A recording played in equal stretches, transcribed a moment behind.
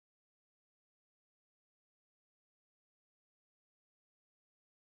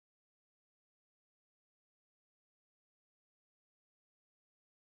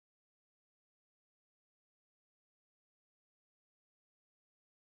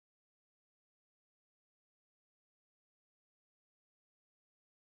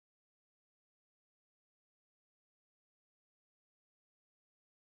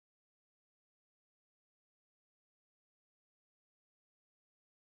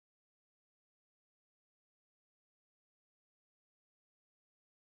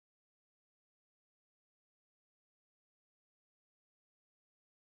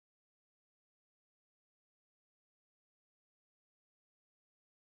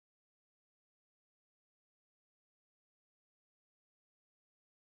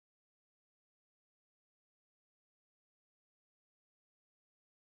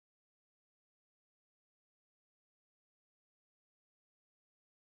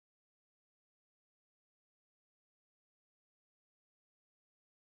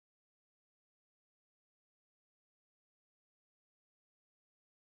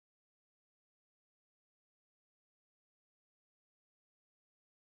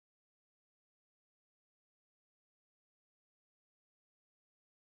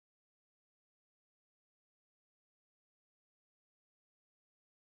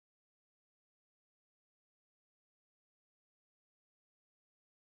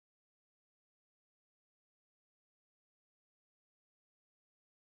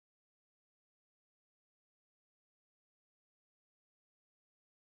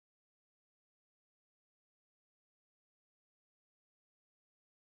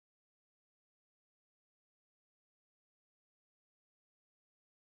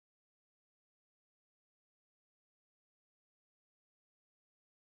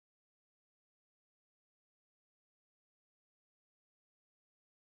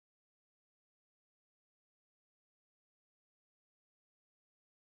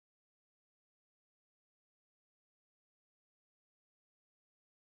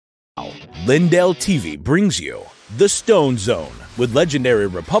Lindell TV brings you The Stone Zone with legendary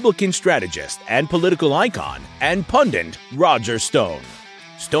Republican strategist and political icon and pundit Roger Stone.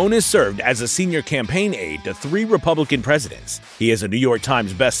 Stone has served as a senior campaign aide to 3 Republican presidents. He is a New York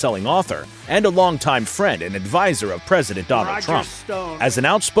Times best-selling author and a longtime friend and advisor of President Donald Trump. Stone. As an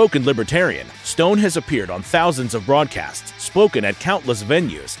outspoken libertarian, Stone has appeared on thousands of broadcasts, spoken at countless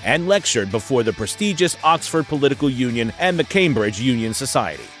venues, and lectured before the prestigious Oxford Political Union and the Cambridge Union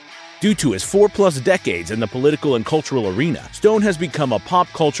Society. Due to his 4+ decades in the political and cultural arena, Stone has become a pop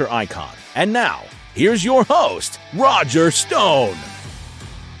culture icon. And now, here's your host, Roger Stone.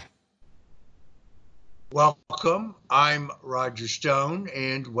 Welcome. I'm Roger Stone,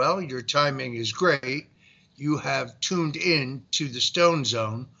 and well, your timing is great. You have tuned in to the Stone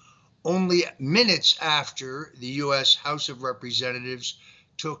Zone only minutes after the U.S. House of Representatives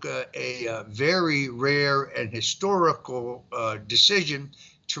took a very rare and historical decision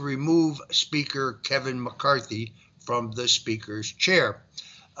to remove Speaker Kevin McCarthy from the Speaker's chair.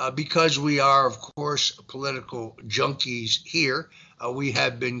 Because we are, of course, political junkies here, we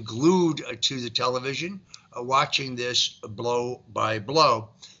have been glued to the television, watching this blow by blow.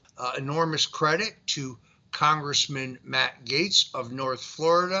 Enormous credit to Congressman Matt Gaetz of North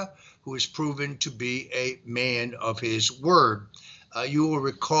Florida, who has proven to be a man of his word. You will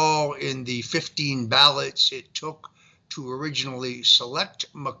recall in the 15 ballots it took to originally select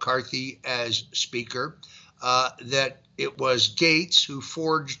McCarthy as Speaker, that it was Gaetz who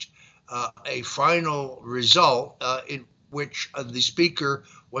forged a final result in which the Speaker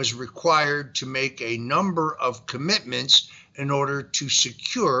was required to make a number of commitments in order to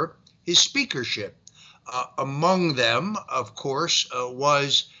secure his speakership. Among them, of course,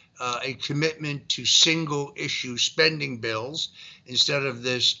 was a commitment to single-issue spending bills instead of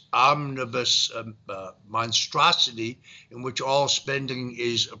this omnibus monstrosity in which all spending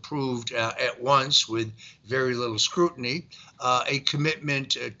is approved at once with very little scrutiny, a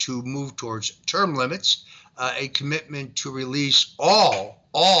commitment to move towards term limits, a commitment to release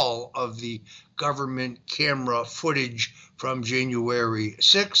all of the government camera footage from January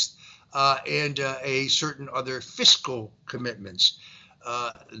 6th, and a certain other fiscal commitments.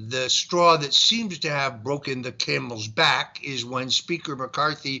 The straw that seems to have broken the camel's back is when Speaker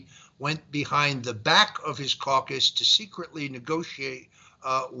McCarthy went behind the back of his caucus to secretly negotiate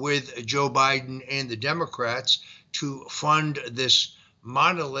with Joe Biden and the Democrats to fund this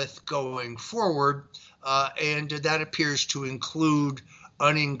monolith going forward, and that appears to include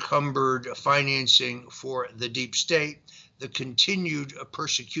unencumbered financing for the deep state, the continued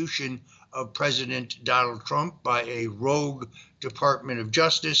persecution of President Donald Trump by a rogue Department of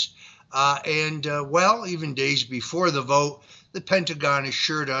Justice, and even days before the vote, the Pentagon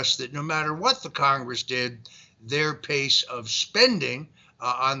assured us that no matter what the Congress did, their pace of spending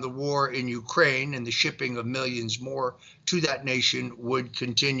on the war in Ukraine and the shipping of millions more to that nation would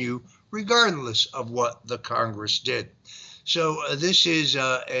continue regardless of what the Congress did. So this is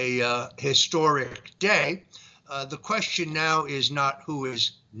a historic day. The question now is not who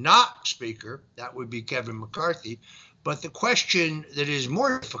is not Speaker, that would be Kevin McCarthy, but the question that is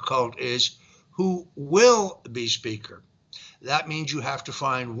more difficult is who will be Speaker. That means you have to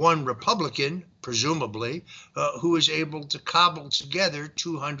find one Republican, presumably, who is able to cobble together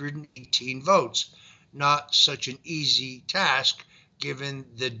 218 votes. Not such an easy task given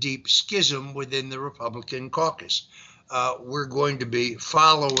the deep schism within the Republican caucus. We're going to be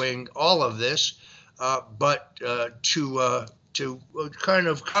following all of this, but to kind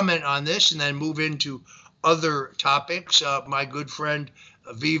of comment on this and then move into other topics, my good friend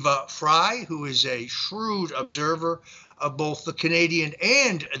Viva Frei, who is a shrewd observer of both the Canadian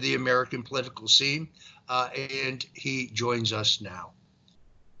and the American political scene, and he joins us now.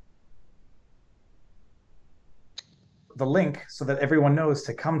 The link so that everyone knows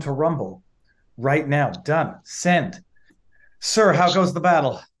to come to Rumble right now. Done. Send. Sir, how goes the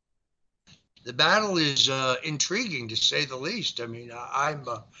battle? The battle is intriguing, to say the least. I mean,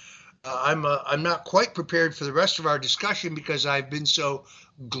 I'm not quite prepared for the rest of our discussion because I've been so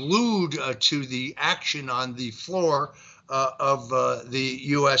glued to the action on the floor of the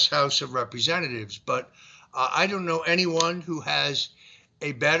U.S. House of Representatives. But I don't know anyone who has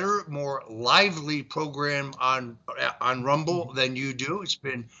a better, more lively program on Rumble than you do. It's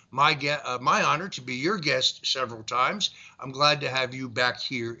been my honor to be your guest several times. I'm glad to have you back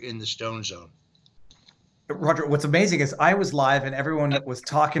here in the Stone Zone. Roger, what's amazing is I was live and everyone was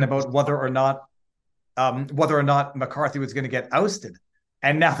talking about whether or not McCarthy was going to get ousted.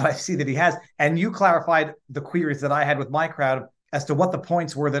 And now that I see that he has, and you clarified the queries that I had with my crowd as to what the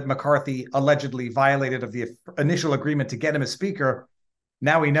points were that McCarthy allegedly violated of the initial agreement to get him as speaker.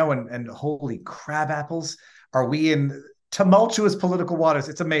 now we know, and holy crab apples, are we in tumultuous political waters?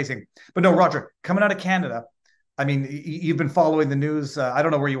 It's amazing. But no, Roger, coming out of Canada, I mean, you've been following the news. I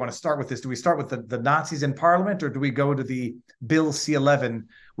don't know where you want to start with this. Do we start with the Nazis in Parliament, or do we go to the Bill C-11,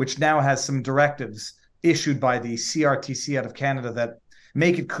 which now has some directives issued by the CRTC out of Canada that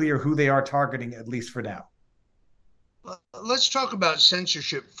make it clear who they are targeting, at least for now? Let's talk about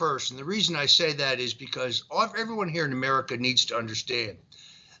censorship first. And the reason I say that is because everyone here in America needs to understand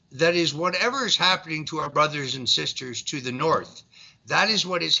that is whatever is happening to our brothers and sisters to the north, that is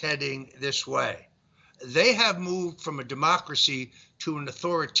what is heading this way. They have moved from a democracy to an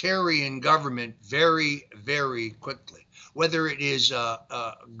authoritarian government very, very quickly, whether it is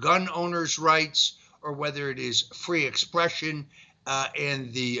gun owners' rights or whether it is free expression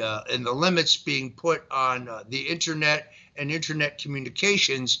and the limits being put on the internet and internet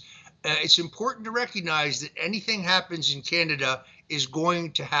communications. It's important to recognize that anything happens in Canada is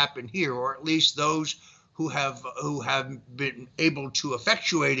going to happen here, or at least those who have been able to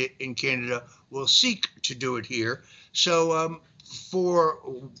effectuate it in Canada will seek to do it here. So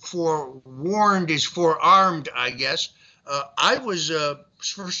forewarned is forearmed, I guess. I was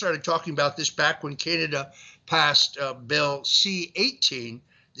first started talking about this back when Canada passed Bill C-18,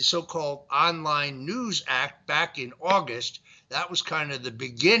 the so-called Online News Act, back in August. That was kind of the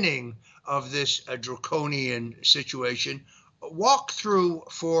beginning of this draconian situation. Walk through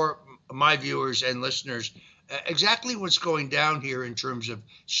for my viewers and listeners exactly what's going down here in terms of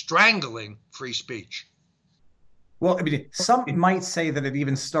strangling free speech. Well, I mean, some might say that it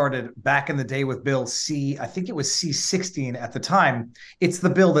even started back in the day with Bill C, I think it was C-16 at the time. It's the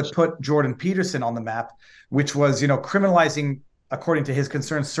bill that put Jordan Peterson on the map, which was, criminalizing, according to his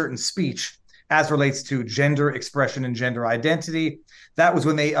concerns, certain speech as relates to gender expression and gender identity. That was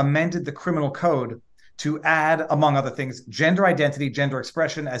when they amended the criminal code to add, among other things, gender identity, gender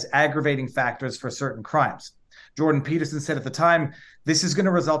expression as aggravating factors for certain crimes. Jordan Peterson said at the time, this is going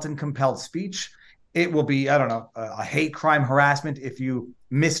to result in compelled speech. It will be, a hate crime, harassment if you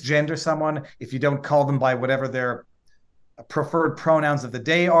misgender someone, if you don't call them by whatever their preferred pronouns of the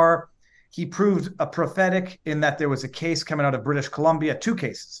day are. He proved a prophetic in that there was a case coming out of British Columbia, two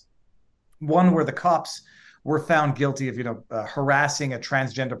cases. One where the cops were found guilty of, harassing a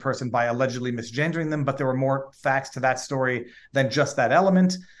transgender person by allegedly misgendering them, but there were more facts to that story than just that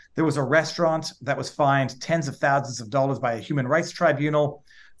element. There was a restaurant that was fined tens of thousands of dollars by a human rights tribunal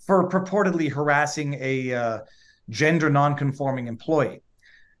for purportedly harassing a gender non-conforming employee.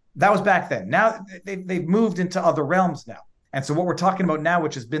 That was back then. Now they've moved into other realms now. And so what we're talking about now,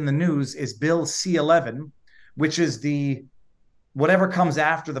 which has been the news, is Bill C-11, which is whatever comes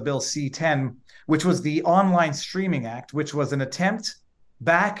after the Bill C-10, which was the Online Streaming Act, which was an attempt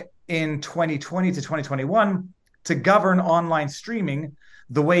back in 2020 to 2021 to govern online streaming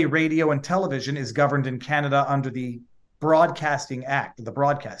the way radio and television is governed in Canada under the Broadcasting Act, the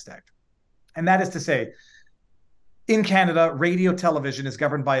Broadcast Act. And that is to say, in Canada, radio television is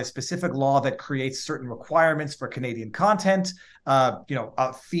governed by a specific law that creates certain requirements for Canadian content,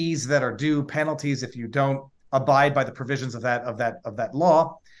 fees that are due, penalties if you don't abide by the provisions of that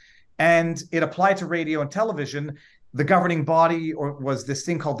law. And it applied to radio and television. The governing body was this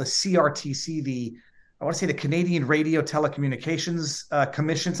thing called the CRTC, the Canadian Radio Telecommunications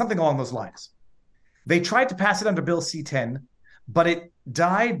Commission, something along those lines. They tried to pass it under Bill C-10, but it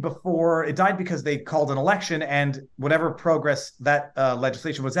died because they called an election, and whatever progress that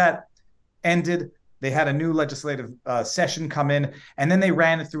legislation was at ended. They had a new legislative session come in, and then they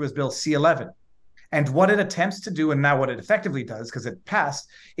ran it through as Bill C-11. And what it attempts to do, and now what it effectively does, because it passed,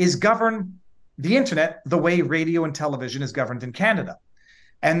 is govern the internet the way radio and television is governed in Canada.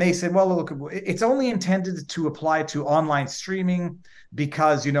 And they said, well, look, it's only intended to apply to online streaming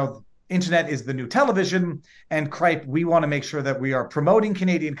because, internet is the new television, and cripe, we want to make sure that we are promoting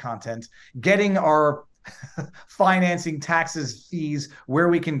Canadian content, getting our financing, taxes, fees where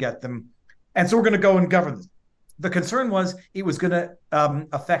we can get them. And so we're going to go and govern this. The concern was it was going to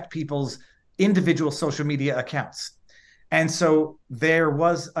affect people's individual social media accounts. And so there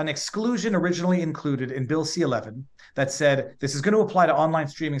was an exclusion originally included in Bill C-11 that said this is going to apply to online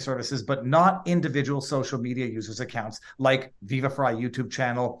streaming services, but not individual social media users' accounts like Viva Frei YouTube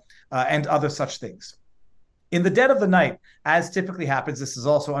channel and other such things. In the dead of the night, as typically happens, this is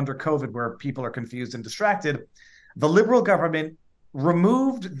also under COVID where people are confused and distracted, the Liberal government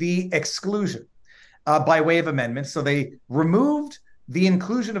removed the exclusion by way of amendment. So they removed the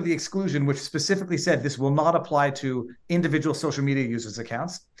inclusion of the exclusion, which specifically said this will not apply to individual social media users'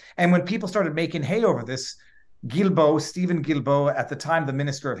 accounts. And when people started making hay over this, Stephen Guilbeault, at the time the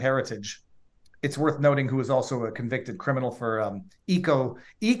Minister of Heritage, it's worth noting, who was also a convicted criminal for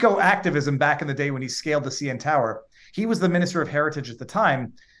eco activism back in the day when he scaled the CN Tower. He was the Minister of Heritage at the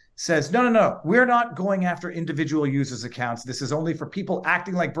time. Says, no, we're not going after individual users' accounts. This is only for people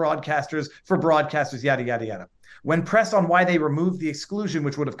acting like broadcasters, for broadcasters, yada, yada, yada. When pressed on why they removed the exclusion,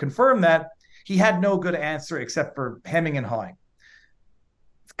 which would have confirmed that, he had no good answer except for hemming and hawing.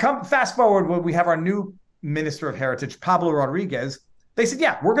 Fast forward when we have our new Minister of Heritage, Pablo Rodriguez. They said,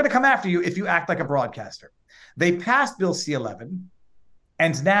 yeah, we're going to come after you if you act like a broadcaster. They passed Bill C-11,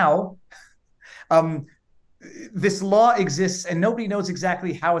 and now this law exists, and nobody knows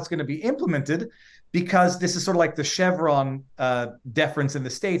exactly how it's going to be implemented, because this is sort of like the Chevron deference in the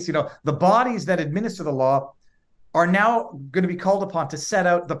States. You know, the bodies that administer the law are now going to be called upon to set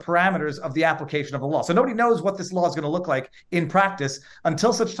out the parameters of the application of the law. So nobody knows what this law is going to look like in practice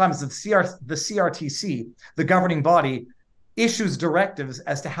until such time as the CRTC, the governing body, issues directives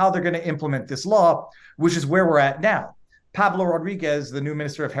as to how they're going to implement this law, which is where we're at now. Pablo Rodriguez, the new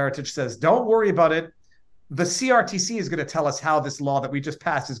Minister of Heritage, says, don't worry about it. The CRTC is going to tell us how this law that we just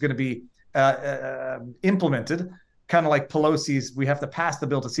passed is going to be implemented, kind of like Pelosi's, we have to pass the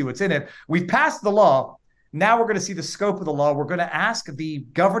bill to see what's in it. We've passed the law. Now we're going to see the scope of the law. We're going to ask the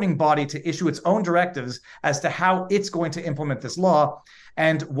governing body to issue its own directives as to how it's going to implement this law.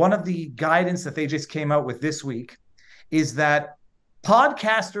 And one of the guidance that they just came out with this week is that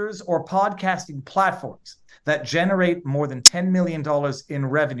podcasters or podcasting platforms that generate more than $10 million in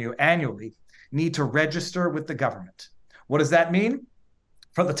revenue annually need to register with the government. What does that mean?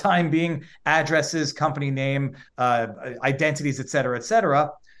 For the time being, addresses, company name, identities, et cetera, et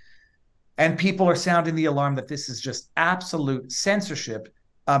cetera. And people are sounding the alarm that this is just absolute censorship,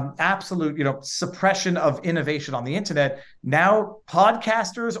 absolute, suppression of innovation on the internet. Now,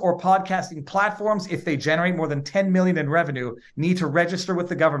 podcasters or podcasting platforms, if they generate more than 10 million in revenue, need to register with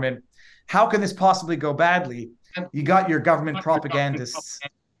the government. How can this possibly go badly? You got your government propagandists.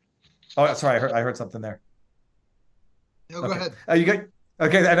 Oh, sorry, I heard something there. No, okay. Go ahead.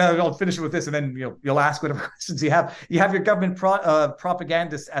 Okay, and I'll finish it with this, and then you'll ask whatever questions you have. You have your government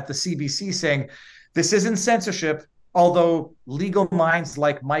propagandists at the CBC saying this isn't censorship, although legal minds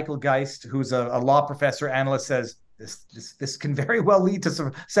like Michael Geist, who's a law professor, analyst, says this can very well lead to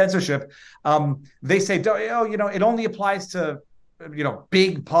some censorship. They say, it only applies to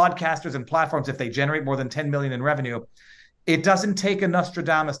big podcasters and platforms if they generate more than 10 million in revenue. It doesn't take a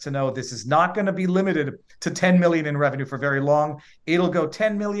Nostradamus to know this is not going to be limited to 10 million in revenue for very long. It'll go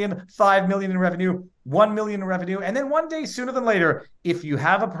 10 million, 5 million in revenue, 1 million in revenue. And then one day, sooner than later, if you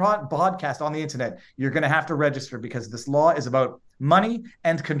have a podcast on the internet, you're going to have to register, because this law is about money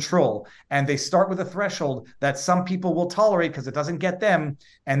and control. And they start with a threshold that some people will tolerate because it doesn't get them.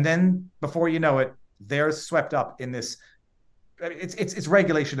 And then before you know it, they're swept up in this. It's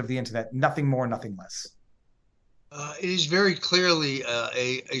regulation of the internet, nothing more, nothing less. It is very clearly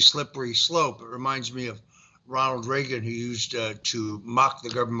a slippery slope. It reminds me of Ronald Reagan, who used to mock the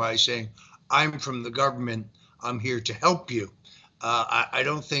government by saying, I'm from the government, I'm here to help you. I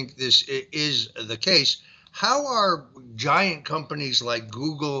don't think this is the case. How are giant companies like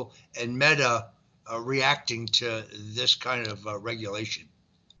Google and Meta reacting to this kind of regulation?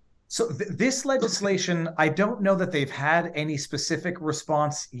 So this legislation, I don't know that they've had any specific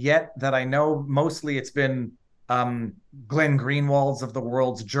response yet that I know. Mostly it's been Glenn Greenwald's of the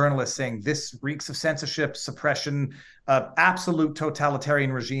world's journalists saying this reeks of censorship, suppression, absolute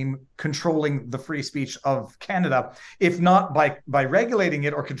totalitarian regime controlling the free speech of Canada, if not by regulating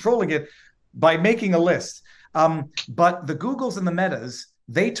it or controlling it, by making a list. But the Googles and the Metas,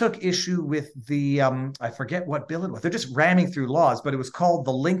 they took issue with the, I forget what bill it was. They're just ramming through laws, but it was called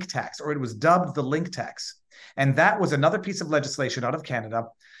the link tax, or it was dubbed the link tax. And that was another piece of legislation out of Canada,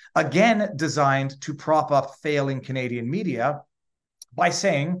 again, designed to prop up failing Canadian media by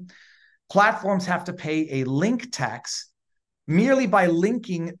saying platforms have to pay a link tax merely by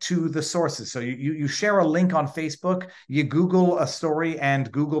linking to the sources. So you share a link on Facebook, you Google a story and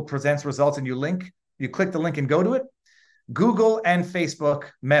Google presents results, and you click the link and go to it. Google and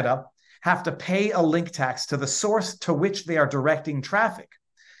Facebook, Meta, have to pay a link tax to the source to which they are directing traffic.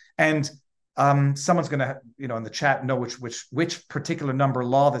 And someone's going to, in the chat know which particular number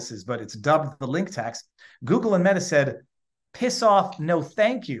law this is, but it's dubbed the link tax. Google and Meta said, piss off, no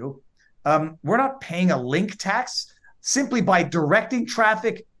thank you. We're not paying a link tax simply by directing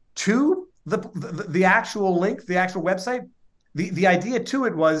traffic to the actual link, the actual website. The idea to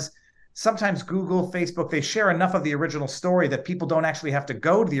it was sometimes Google, Facebook, they share enough of the original story that people don't actually have to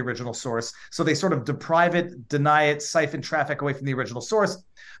go to the original source. So they sort of deprive it, deny it, siphon traffic away from the original source.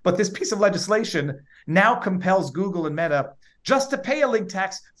 But this piece of legislation now compels Google and Meta just to pay a link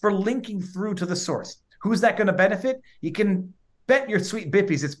tax for linking through to the source. Who's that going to benefit? You can bet your sweet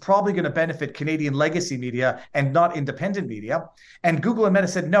bippies it's probably going to benefit Canadian legacy media and not independent media. And Google and Meta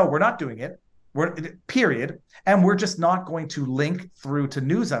said, no, we're not doing it. Period. And we're just not going to link through to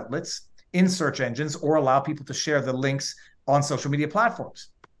news outlets in search engines or allow people to share the links on social media platforms.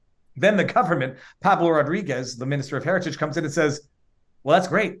 Then the government, Pablo Rodriguez, the Minister of Heritage, comes in and says, well, that's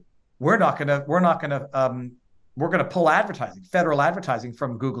great. We're going to pull advertising, federal advertising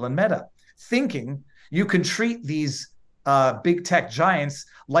from Google and Meta, thinking you can treat these big tech giants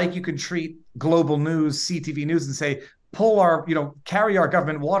like you can treat global news, CTV News, and say, carry our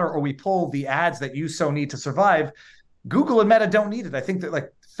government water, or we pull the ads that you so need to survive. Google and Meta don't need it. I think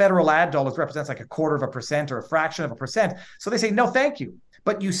that federal ad dollars represents like 0.25% or a fraction of a percent. So they say, no, thank you.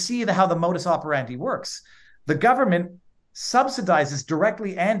 But you see how the modus operandi works. The government subsidizes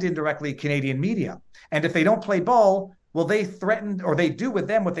directly and indirectly Canadian media. And if they don't play ball, well, they threaten, or they do with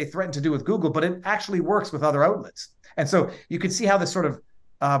them what they threaten to do with Google, but it actually works with other outlets. And so you can see how this sort of,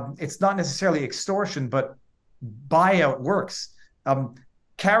 it's not necessarily extortion, but buyout works.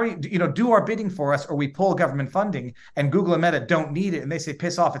 Do our bidding for us, or we pull government funding, and Google and Meta don't need it. And they say,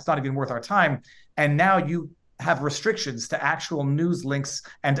 piss off, it's not even worth our time. And now you have restrictions to actual news links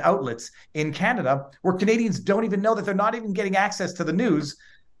and outlets in Canada where Canadians don't even know that they're not even getting access to the news,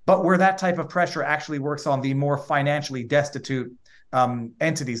 but where that type of pressure actually works on the more financially destitute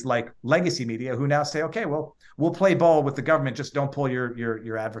entities like legacy media, who now say, okay, well, we'll play ball with the government, just don't pull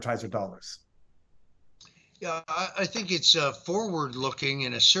your advertiser dollars. Yeah, I think it's forward-looking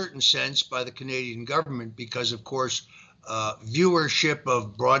in a certain sense by the Canadian government because, of course, viewership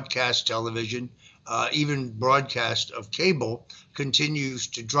of broadcast television, even broadcast of cable, continues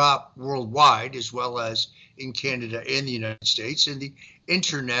to drop worldwide as well as in Canada and the United States. And the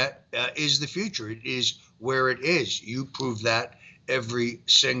internet is the future. It is where it is. You prove that every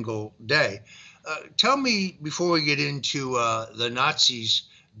single day. Tell me, before we get into the Nazis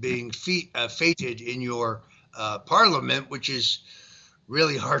being feted in your parliament, which is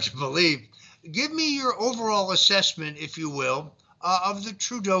really hard to believe, give me your overall assessment, if you will, of the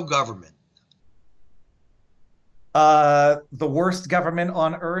Trudeau government. The worst government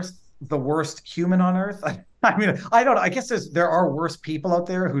on earth, the worst human on earth. I mean, I don't know. I guess there are worse people out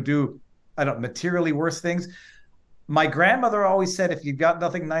there who do, materially worse things. My grandmother always said, if you've got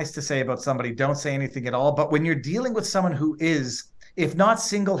nothing nice to say about somebody, don't say anything at all. But when you're dealing with someone who is, if not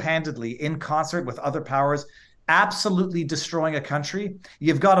single-handedly, in concert with other powers, absolutely destroying a country,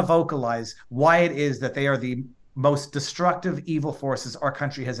 you've got to vocalize why it is that they are the most destructive evil forces our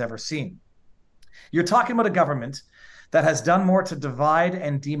country has ever seen. You're talking about a government that has done more to divide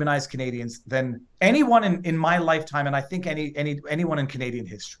and demonize Canadians than anyone in my lifetime, and I think anyone in Canadian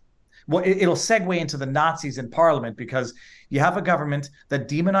history. Well, it'll segue into the Nazis in Parliament, because you have a government that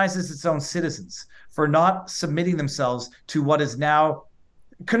demonizes its own citizens for not submitting themselves to what is now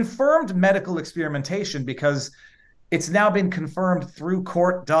confirmed medical experimentation, because it's now been confirmed through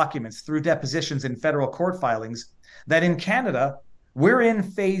court documents, through depositions in federal court filings, that in Canada, we're in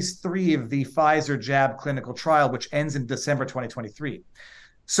phase 3 of the Pfizer jab clinical trial, which ends in December 2023.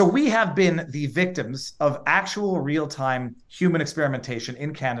 So we have been the victims of actual real-time human experimentation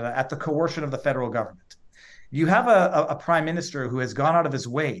in Canada at the coercion of the federal government. You have a prime minister who has gone out of his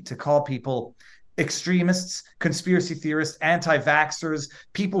way to call people extremists, conspiracy theorists, anti-vaxxers,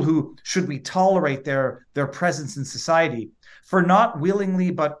 people who, should we tolerate their presence in society, for not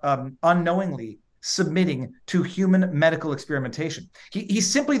willingly but unknowingly submitting to human medical experimentation. He's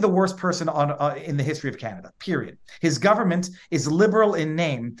simply the worst person in the history of Canada, period. His government is liberal in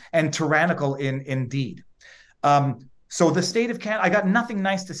name and tyrannical in deed. So the state of Canada, I got nothing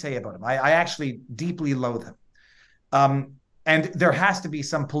nice to say about him. I actually deeply loathe him. And there has to be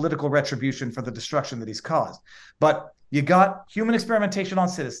some political retribution for the destruction that he's caused. But you got human experimentation on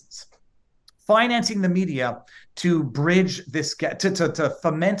citizens, financing the media to bridge this gap, to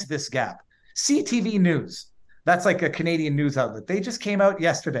foment this gap. CTV News, that's like a Canadian news outlet. They just came out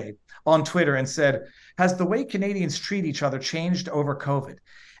yesterday on Twitter and said, has the way Canadians treat each other changed over COVID?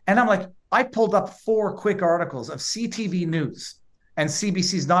 And I'm like, I pulled up 4 quick articles of CTV News, and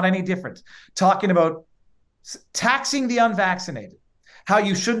CBC's not any different, talking about taxing the unvaccinated, how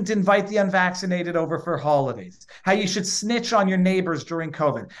you shouldn't invite the unvaccinated over for holidays, how you should snitch on your neighbors during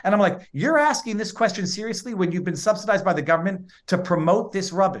COVID. And I'm like, you're asking this question seriously when you've been subsidized by the government to promote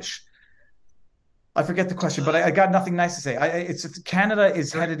this rubbish? I forget the question, but I got nothing nice to say. It's Canada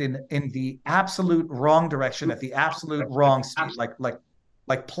is headed in the absolute wrong direction at the absolute wrong speed,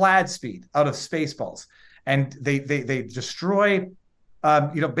 like plaid speed out of Spaceballs, and they destroy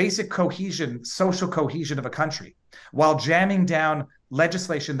basic cohesion, social cohesion of a country, while jamming down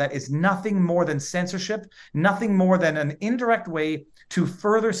legislation that is nothing more than censorship, nothing more than an indirect way to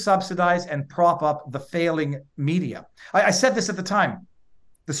further subsidize and prop up the failing media. I said this at the time.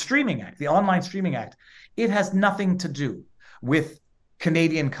 The Streaming Act, the Online Streaming Act, it has nothing to do with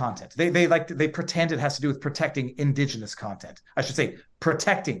Canadian content. They pretend it has to do with protecting Indigenous content. I should say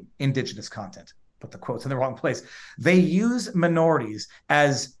protecting Indigenous content. Put the quotes in the wrong place. They use minorities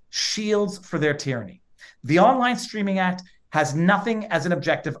as shields for their tyranny. The Online Streaming Act has nothing as an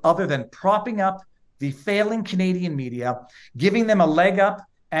objective other than propping up the failing Canadian media, giving them a leg up,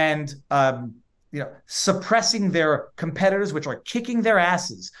 and suppressing their competitors, which are kicking their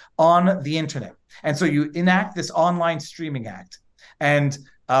asses on the internet. And so you enact this Online Streaming Act and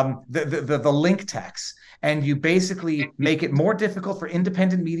the link tax, and you basically make it more difficult for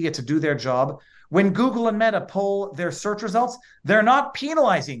independent media to do their job. When Google and Meta pull their search results, they're not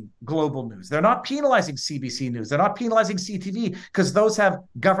penalizing Global News. They're not penalizing CBC News. They're not penalizing CTV because those have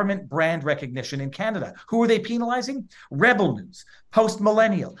government brand recognition in Canada. Who are they penalizing? Rebel News, Post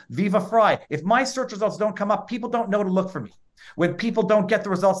Millennial, Viva, Frei. If my search results don't come up, people don't know to look for me. When people don't get the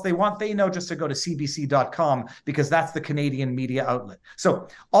results they want, they know just to go to cbc.com because that's the Canadian media outlet. So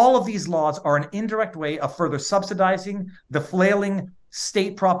all of these laws are an indirect way of further subsidizing the flailing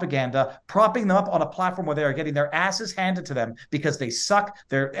state propaganda, propping them up on a platform where they are getting their asses handed to them because they suck.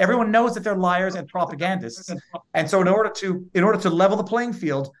 Everyone knows that they're liars and propagandists. And so in order to level the playing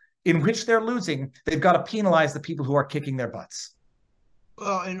field in which they're losing, they've got to penalize the people who are kicking their butts.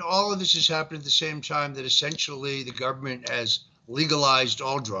 Well, and all of this has happened at the same time that essentially the government has legalized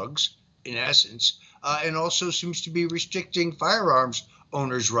all drugs, in essence, and also seems to be restricting firearms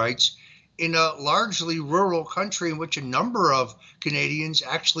owners' rights in a largely rural country in which a number of Canadians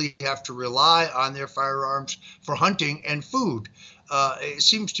actually have to rely on their firearms for hunting and food. It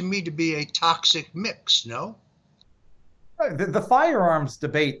seems to me to be a toxic mix, no? The firearms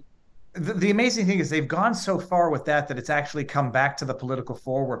debate, the amazing thing is they've gone so far with that it's actually come back to the political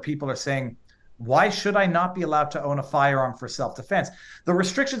fore where people are saying, why should I not be allowed to own a firearm for self-defense? The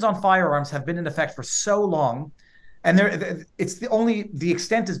restrictions on firearms have been in effect for so long, and the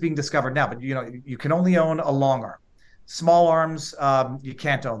extent is being discovered now, but you can only own a long arm. Small arms, you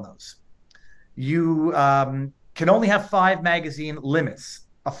can't own those. You can only have 5 magazine limits,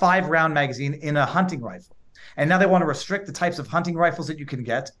 a 5-round magazine in a hunting rifle. And now they want to restrict the types of hunting rifles that you can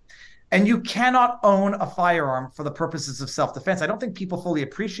get. And you cannot own a firearm for the purposes of self-defense. I don't think people fully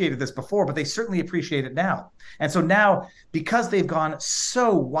appreciated this before, but they certainly appreciate it now. And so now, because they've gone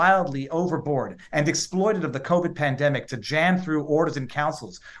so wildly overboard and exploited of the COVID pandemic to jam through orders and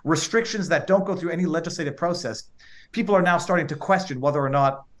councils, restrictions that don't go through any legislative process, people are now starting to question whether or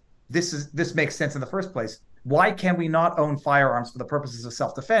not this makes sense in the first place. Why can we not own firearms for the purposes of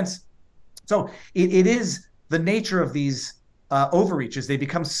self-defense? So it is the nature of these overreaches. They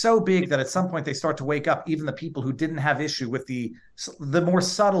become so big that at some point they start to wake up even the people who didn't have issue with the more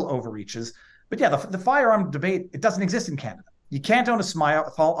subtle overreaches. But yeah, the firearm debate, it doesn't exist in Canada. You can't own a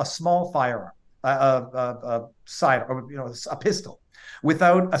small firearm, a pistol,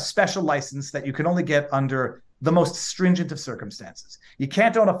 without a special license that you can only get under the most stringent of circumstances. You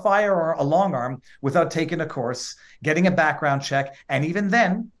can't own a long arm without taking a course, getting a background check, and even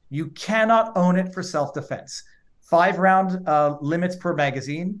then, you cannot own it for self-defense. 5-round limits per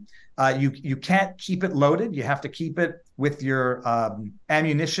magazine. You can't keep it loaded. You have to keep it with your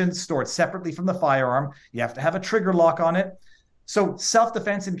ammunition stored separately from the firearm. You have to have a trigger lock on it. So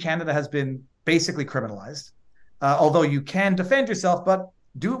self-defense in Canada has been basically criminalized. Although you can defend yourself, but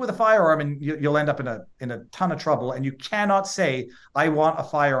do it with a firearm and you'll end up in a ton of trouble. And you cannot say, I want a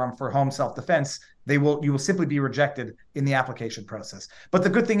firearm for home self-defense. You will simply be rejected in the application process. But the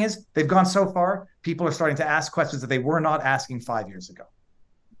good thing is they've gone so far, people are starting to ask questions that they were not asking 5 years ago.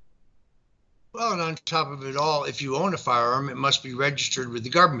 Well, and on top of it all, if you own a firearm, it must be registered with the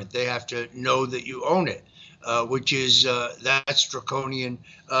government. They have to know that you own it, which is that's draconian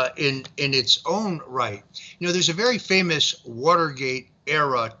in its own right. There's a very famous Watergate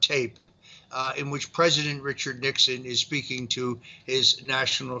era tape in which President Richard Nixon is speaking to his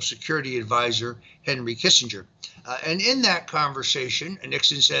national security advisor, Henry Kissinger. And in that conversation,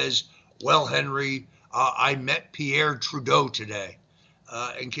 Nixon says, well, Henry, I met Pierre Trudeau today.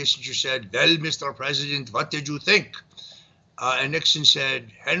 And Kissinger said, well, Mr. President, what did you think? And Nixon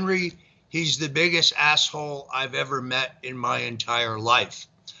said, Henry, he's the biggest asshole I've ever met in my entire life.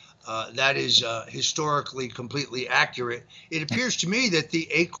 That is historically completely accurate. It appears to me that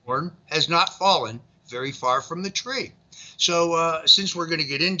the acorn has not fallen very far from the tree. So since we're going to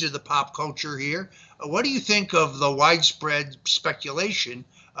get into the pop culture here, What do you think of the widespread speculation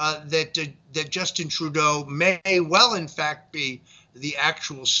that Justin Trudeau may well, in fact, be the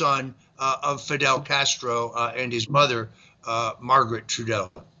actual son of Fidel Castro and his mother, Margaret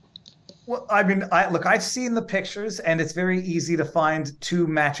Trudeau? Well, I mean, look, I've seen the pictures, and it's very easy to find two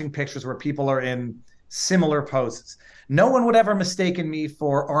matching pictures where people are in similar poses. No one would ever mistaken me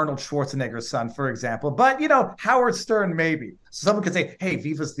for Arnold Schwarzenegger's son, for example. But Howard Stern, maybe. So someone could say, "Hey,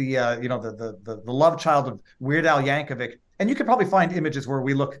 Viva's the the love child of Weird Al Yankovic," and you could probably find images where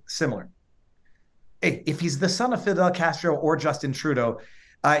we look similar. Hey, if he's the son of Fidel Castro or Justin Trudeau,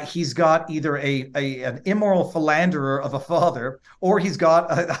 he's got either an immoral philanderer of a father, or he's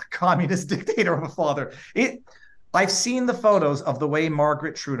got a communist dictator of a father. I've seen the photos of the way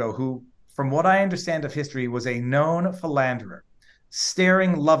Margaret Trudeau, who, from what I understand of history, was a known philanderer,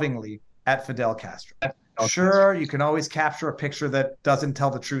 staring lovingly at Fidel Castro. Sure, you can always capture a picture that doesn't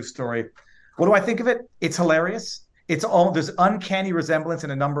tell the true story. What do I think of it? It's hilarious. There's uncanny resemblance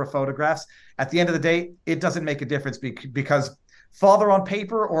in a number of photographs. At the end of the day, it doesn't make a difference because father on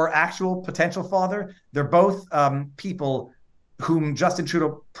paper or actual potential father, they're both people whom Justin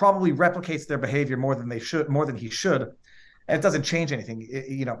Trudeau probably replicates their behavior more than he should. And it doesn't change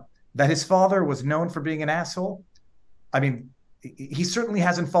anything. That his father was known for being an asshole. I mean, he certainly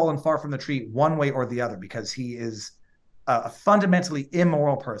hasn't fallen far from the tree one way or the other, because he is a fundamentally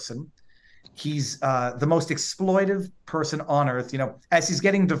immoral person. He's the most exploitive person on earth. As he's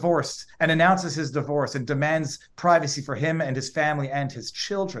getting divorced and announces his divorce and demands privacy for him and his family and his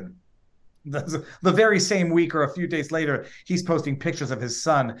children. The very same week or a few days later, he's posting pictures of his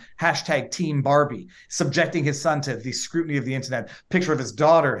son, #Team Barbie, subjecting his son to the scrutiny of the internet, picture of his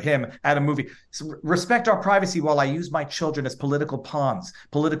daughter, him at a movie. So respect our privacy while I use my children as political pawns,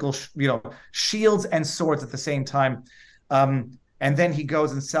 political, shields and swords at the same time. And then he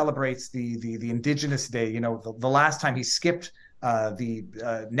goes and celebrates the Indigenous Day. The last time he skipped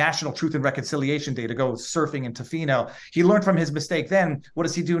the National Truth and Reconciliation Day to go surfing in Tofino. He learned from his mistake then. What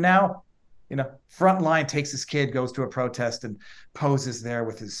does he do now? Frontline takes his kid, goes to a protest and poses there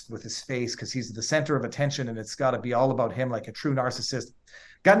with his face because he's the center of attention, and it's got to be all about him like a true narcissist.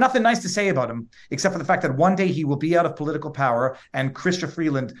 Got nothing nice to say about him, except for the fact that one day he will be out of political power, and Chrystia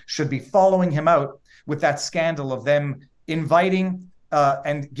Freeland should be following him out with that scandal of them inviting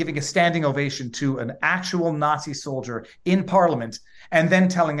and giving a standing ovation to an actual Nazi soldier in Parliament, and then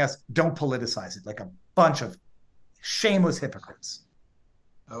telling us, don't politicize it, like a bunch of shameless hypocrites.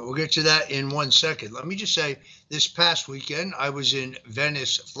 We'll get to that in 1 second. Let me just say, this past weekend, I was in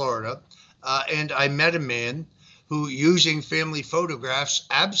Venice, Florida, and I met a man who, using family photographs,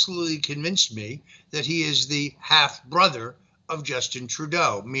 absolutely convinced me that he is the half-brother of Justin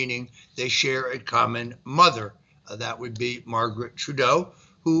Trudeau, meaning they share a common mother. That would be Margaret Trudeau,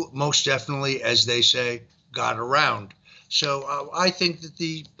 who most definitely, as they say, got around. So I think that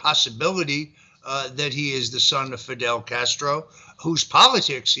the possibility that he is the son of Fidel Castro, whose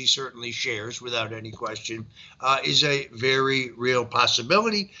politics he certainly shares without any question, is a very real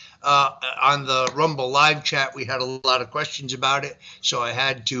possibility. On the Rumble live chat, we had a lot of questions about it, so I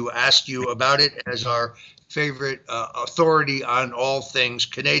had to ask you about it as our favorite authority on all things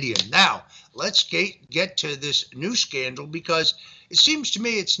Canadian. Now, let's get to this new scandal, because it seems to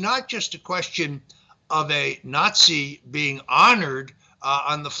me it's not just a question of a Nazi being honored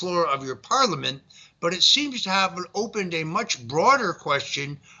on the floor of your parliament, but it seems to have opened a much broader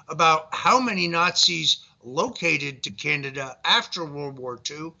question about how many Nazis located to Canada after World War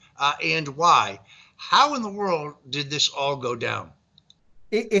II and why. How in the world did this all go down?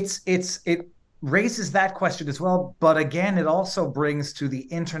 It raises that question as well, but again, it also brings to the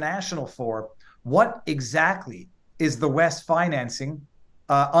international fore what exactly is the West financing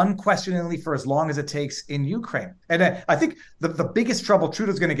unquestioningly for as long as it takes in Ukraine. And I think the biggest trouble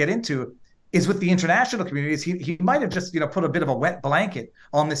Trudeau's going to get into is with the international communities. He might have just put a bit of a wet blanket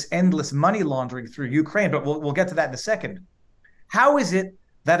on this endless money laundering through Ukraine, but we'll get to that in a second. How is it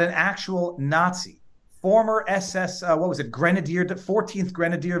that an actual Nazi, former SS, Grenadier, 14th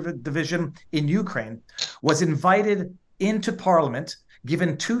Grenadier Division in Ukraine, was invited into Parliament,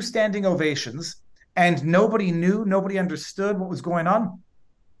 given 2 standing ovations, and nobody knew, nobody understood what was going on?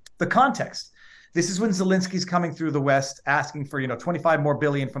 The context. This is when Zelensky's coming through the West asking for, 25 more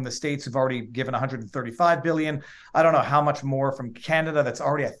billion from the States, who've already given 135 billion. I don't know how much more from Canada that's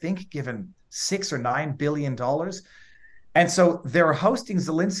already, I think, given $6 or $9 billion. And so they're hosting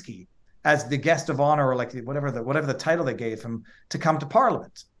Zelensky as the guest of honor, or like whatever the title they gave him, to come to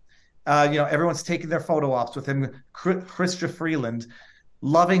Parliament. Everyone's taking their photo ops with him. Chrystia Freeland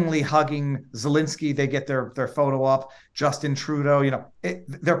lovingly hugging Zelensky. They get their photo op. Justin Trudeau,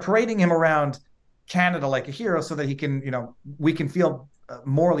 they're parading him around Canada like a hero so that he can, we can feel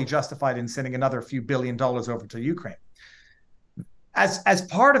morally justified in sending another few $1 billion over to Ukraine. As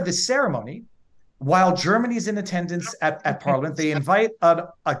part of this ceremony, while Germany's in attendance at Parliament, they invite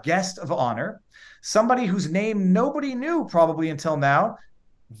a guest of honor, somebody whose name nobody knew probably until now,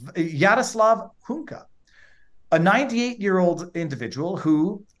 Yaroslav Hunka, a 98-year-old individual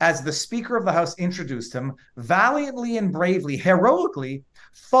who, as the Speaker of the House introduced him, valiantly and bravely, heroically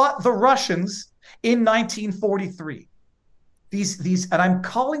fought the Russians in 1943. These, and I'm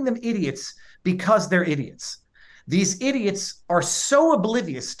calling them idiots because they're idiots. These idiots are so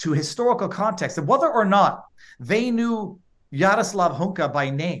oblivious to historical context that whether or not they knew Yaroslav Hunka by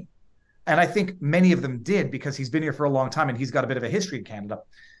name, and I think many of them did because he's been here for a long time and he's got a bit of a history in Canada,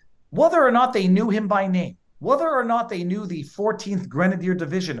 whether or not they knew him by name, whether or not they knew the 14th Grenadier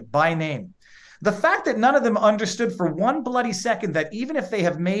Division by name, the fact that none of them understood for one bloody second that even if they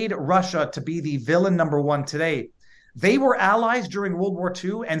have made Russia to be the villain number one today, they were allies during World War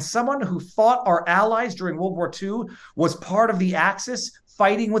II, and someone who fought our allies during World War II was part of the Axis,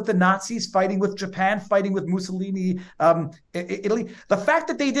 fighting with the Nazis, fighting with Japan, fighting with Mussolini, Italy. The fact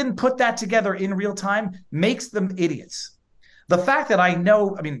that they didn't put that together in real time makes them idiots. The fact that I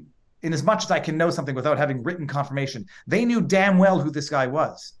know, I mean, in as much as I can know something without having written confirmation, they knew damn well who this guy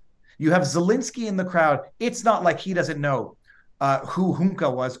was. You have Zelensky in the crowd. It's not like he doesn't know who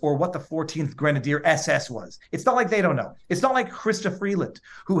Hunka was or what the 14th Grenadier SS was. It's not like they don't know. It's not like Christoph Freeland,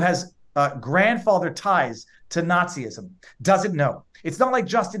 who has grandfather ties to Nazism, doesn't know. It's not like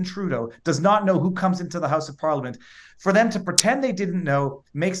Justin Trudeau does not know who comes into the House of Parliament. For them to pretend they didn't know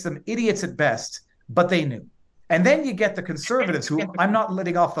makes them idiots at best, but they knew. And then you get the Conservatives, who I'm not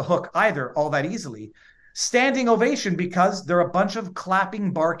letting off the hook either all that easily, standing ovation because they're a bunch of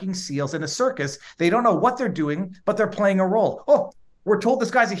clapping, barking seals in a circus. They don't know what they're doing, but they're playing a role. Oh, we're told this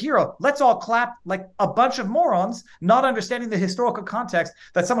guy's a hero. Let's all clap like a bunch of morons, not understanding the historical context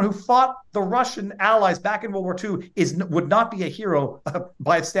that someone who fought the Russian allies back in World War II would not be a hero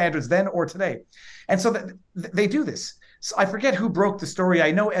by standards then or today. And so they do this. So I forget who broke the story.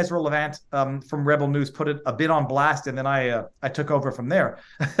 I know Ezra Levant from Rebel News put it a bit on blast, and then I took over from there.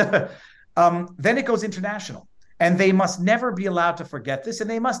 Then it goes international, and they must never be allowed to forget this, and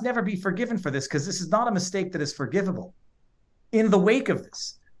they must never be forgiven for this, because this is not a mistake that is forgivable. In the wake of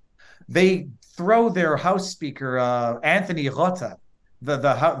this, they throw their House Speaker, Anthony Rota,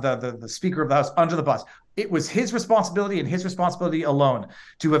 the Speaker of the House, under the bus. It was his responsibility and his responsibility alone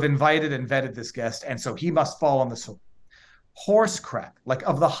to have invited and vetted this guest, and so he must fall on the sword. Horse crap, like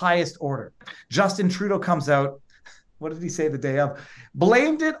of the highest order. Justin Trudeau comes out, what did he say the day of?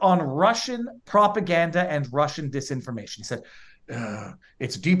 Blamed it on Russian propaganda and Russian disinformation. He said,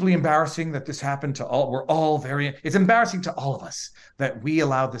 it's deeply embarrassing that this happened to all. It's embarrassing to all of us that we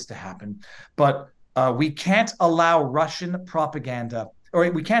allowed this to happen, but we can't allow Russian propaganda,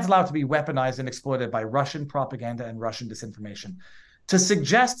 or we can't allow it to be weaponized and exploited by Russian propaganda and Russian disinformation. To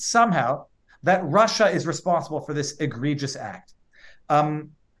suggest somehow that Russia is responsible for this egregious act.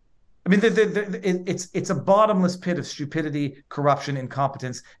 I mean, it's a bottomless pit of stupidity, corruption,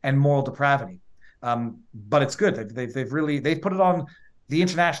 incompetence, and moral depravity. But it's good. They've put it on the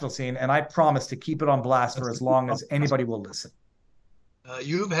international scene, and I promise to keep it on blast for as long as anybody will listen.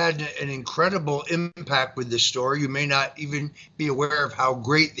 You've had an incredible impact with this story. You may not even be aware of how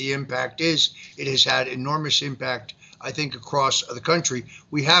great the impact is. It has had enormous impact, I think, across the country.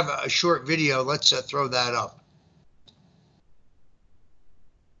 We have a short video. Let's throw that up.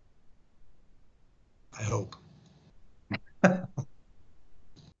 I hope.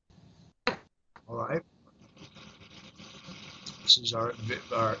 All right. This is our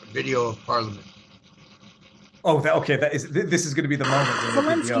video of Parliament. Oh, okay. This is going to be the moment.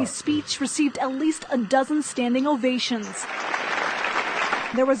 Zelensky's speech received at least a dozen standing ovations.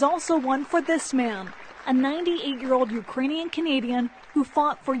 There was also one for this man, a 98-year-old Ukrainian Canadian who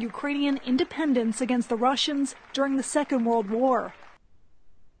fought for Ukrainian independence against the Russians during the Second World War.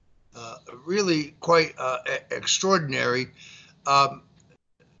 Really quite extraordinary.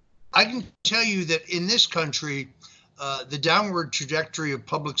 I can tell you that in this country, the downward trajectory of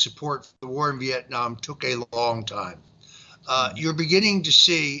public support for the war in Vietnam took a long time. You're beginning to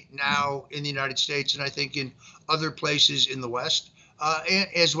see now in the United States, and I think in other places in the West,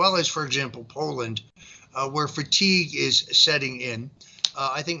 as well as, for example, Poland, where fatigue is setting in.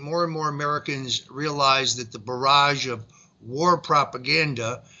 I think more and more Americans realize that the barrage of war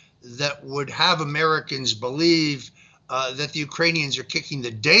propaganda that would have Americans believe that the Ukrainians are kicking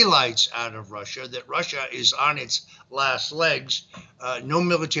the daylights out of Russia, that Russia is on its last legs. No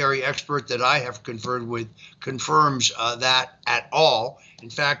military expert that I have conferred with confirms that at all. In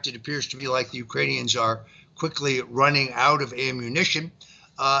fact, it appears to me like the Ukrainians are quickly running out of ammunition,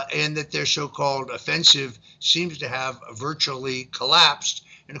 and that their so-called offensive seems to have virtually collapsed.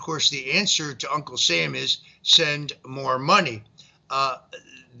 And of course, the answer to Uncle Sam is send more money.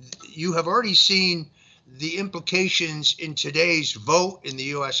 You have already seen the implications in today's vote in the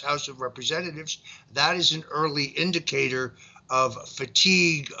U.S. House of Representatives. That is an early indicator of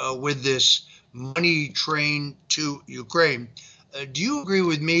fatigue with this money train to Ukraine. Do you agree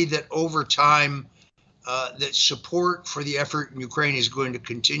with me that over time, that support for the effort in Ukraine is going to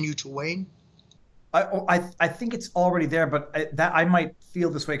continue to wane? I think it's already there, but I might feel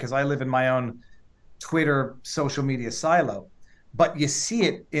this way because I live in my own Twitter social media silo. But you see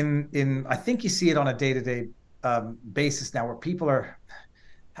it I think you see it on a day-to-day basis now, where people are,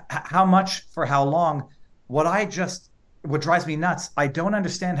 how much for how long. What drives me nuts, I don't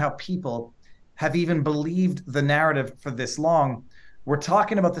understand how people have even believed the narrative for this long. We're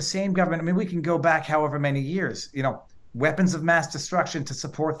talking about the same government. I mean, we can go back however many years, weapons of mass destruction to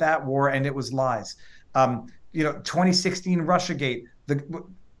support that war, and it was lies. 2016 Russiagate, the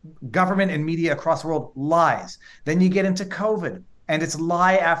government and media across the world, lies. Then you get into COVID, and it's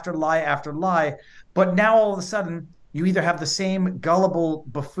lie after lie after lie. But now all of a sudden, you either have the same gullible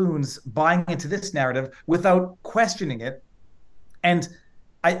buffoons buying into this narrative without questioning it. And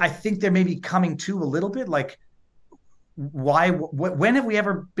I think they're maybe coming to a little bit like, when have we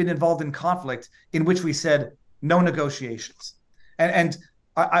ever been involved in conflict in which we said no negotiations? And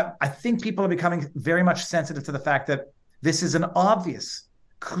I think people are becoming very much sensitive to the fact that this is an obvious,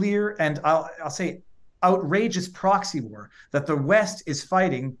 clear, and I'll say outrageous proxy war that the West is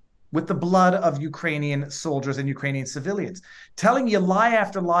fighting with the blood of Ukrainian soldiers and Ukrainian civilians, telling you lie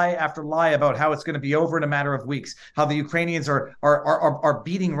after lie after lie about how it's going to be over in a matter of weeks, how the Ukrainians are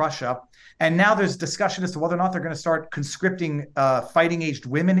beating Russia. And now there's discussion as to whether or not they're going to start conscripting fighting-aged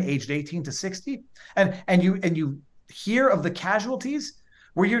women aged 18 to 60. And you hear of the casualties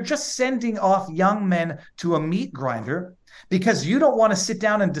where you're just sending off young men to a meat grinder because you don't want to sit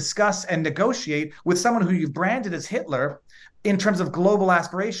down and discuss and negotiate with someone who you've branded as Hitler in terms of global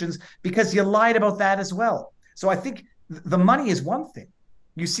aspirations, because you lied about that as well. So I think the money is one thing.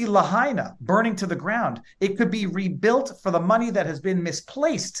 You see Lahaina burning to the ground. It could be rebuilt for the money that has been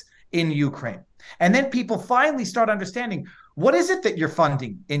misplaced in Ukraine. And then people finally start understanding, what is it that you're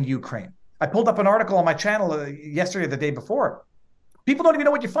funding in Ukraine? I pulled up an article on my channel yesterday or the day before. People don't even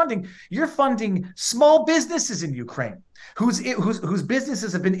know what you're funding. You're funding small businesses in Ukraine whose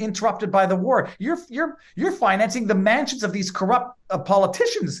businesses have been interrupted by the war. You're financing the mansions of these corrupt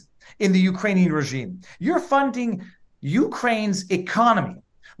politicians in the Ukrainian regime. You're funding Ukraine's economy,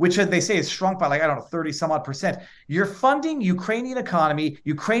 which they say is shrunk by 30 some odd percent. You're funding Ukrainian economy,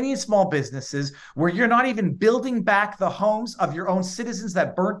 Ukrainian small businesses, where you're not even building back the homes of your own citizens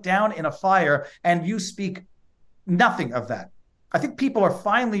that burnt down in a fire, and you speak nothing of that. I think people are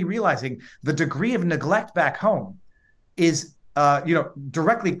finally realizing the degree of neglect back home is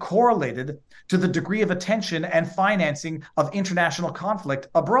directly correlated to the degree of attention and financing of international conflict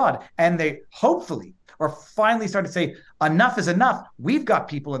abroad. And they hopefully are finally starting to say, enough is enough. We've got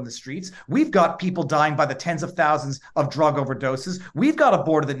people in the streets. We've got people dying by the tens of thousands of drug overdoses. We've got a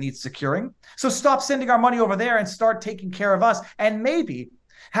border that needs securing. So stop sending our money over there and start taking care of us, and maybe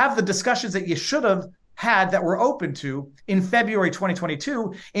have the discussions that you should have had that were open to in February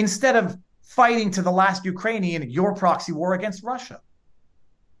 2022, instead of fighting to the last Ukrainian your proxy war against Russia.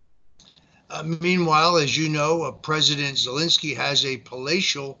 Meanwhile, as you know, President Zelensky has a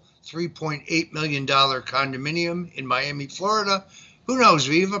palatial $3.8 million condominium in Miami, Florida. Who knows,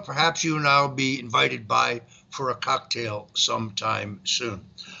 Viva? Perhaps you and I will be invited by for a cocktail sometime soon.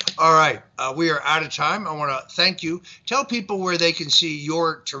 All right, we are out of time. I want to thank you. Tell people where they can see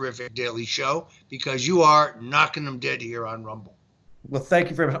your terrific daily show, because you are knocking them dead here on Rumble. Well, thank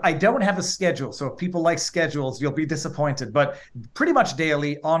you very much. I don't have a schedule, so if people like schedules, you'll be disappointed. But pretty much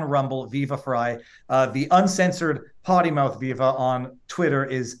daily on Rumble, Viva Frei. The uncensored potty mouth Viva on Twitter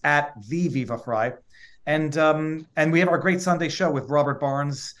is at the Viva Frei. And we have our great Sunday show with Robert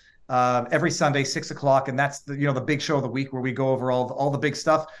Barnes every Sunday, 6 o'clock. And that's the big show of the week, where we go over all the big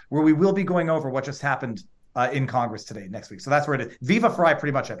stuff, where we will be going over what just happened in Congress today, next week. So that's where it is. Viva Frei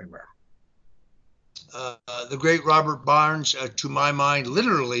pretty much everywhere. The great Robert Barnes, to my mind,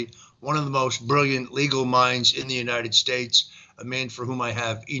 literally one of the most brilliant legal minds in the United States, a man for whom I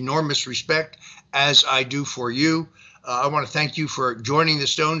have enormous respect, as I do for you. I want to thank you for joining the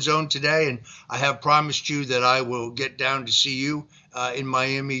Stone Zone today, and I have promised you that I will get down to see you in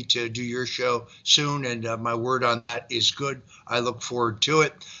Miami to do your show soon, and my word on that is good. I look forward to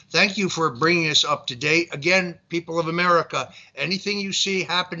it. Thank you for bringing us up to date. Again, people of America, anything you see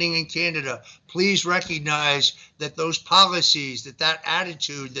happening in Canada, please recognize that those policies, that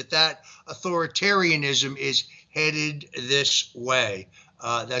attitude, that authoritarianism is headed this way.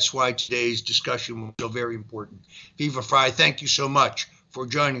 That's why today's discussion was so very important. Viva Frei, thank you so much for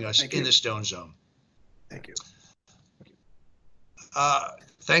joining us in the Stone Zone. Thank you.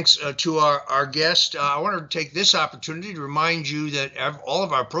 Thanks to our guest. I want to take this opportunity to remind you that all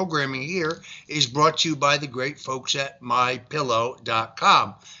of our programming here is brought to you by the great folks at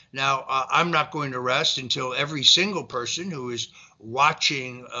mypillow.com. Now, I'm not going to rest until every single person who is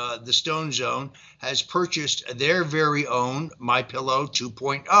watching the Stone Zone has purchased their very own MyPillow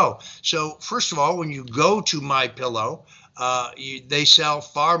 2.0. So first of all, when you go to MyPillow, they sell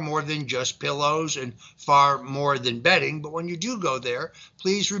far more than just pillows and far more than bedding. But when you do go there,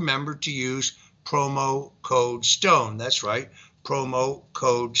 please remember to use promo code STONE. That's right, promo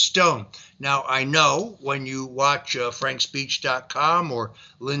code STONE. Now, I know when you watch frankspeech.com or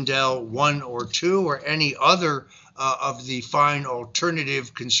Lindell 1 or 2 or any other of the fine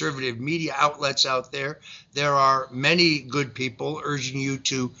alternative conservative media outlets out there, there are many good people urging you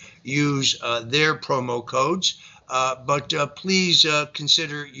to use their promo codes. But please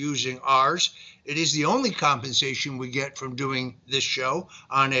consider using ours. It is the only compensation we get from doing this show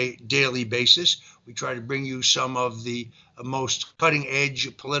on a daily basis. We try to bring you some of the most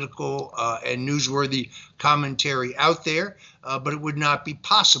cutting-edge political and newsworthy commentary out there, but it would not be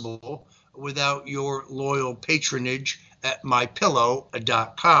possible without your loyal patronage at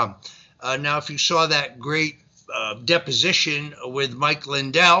mypillow.com. Now, if you saw that great deposition with Mike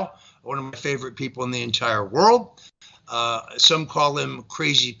Lindell, one of my favorite people in the entire world, some call him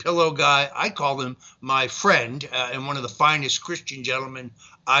Crazy Pillow Guy. I call him my friend and one of the finest Christian gentlemen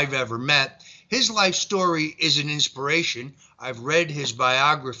I've ever met. His life story is an inspiration. I've read his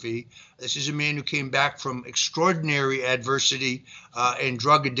biography. This is a man who came back from extraordinary adversity and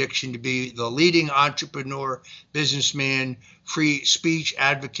drug addiction to be the leading entrepreneur, businessman, free speech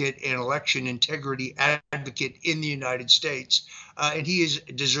advocate, and election integrity advocate in the United States. And he is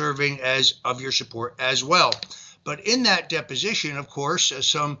deserving of your support as well. But in that deposition, of course,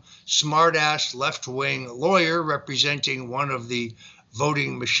 some smart-ass left-wing lawyer representing one of the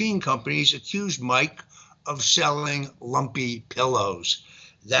voting machine companies accused Mike of selling lumpy pillows.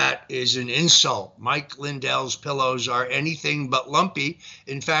 That is an insult. Mike Lindell's pillows are anything but lumpy.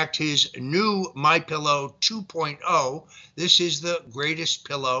 In fact, his new MyPillow 2.0, this is the greatest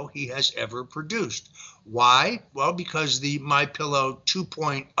pillow he has ever produced. Why? Well, because the MyPillow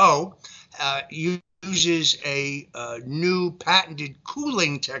 2.0 uses a new patented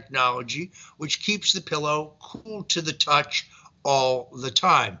cooling technology, which keeps the pillow cool to the touch all the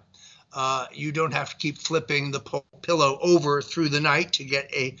time. You don't have to keep flipping the pillow over through the night to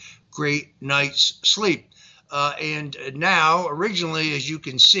get a great night's sleep. And now, originally, as you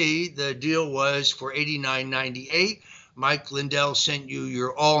can see, the deal was for $89.98. Mike Lindell sent you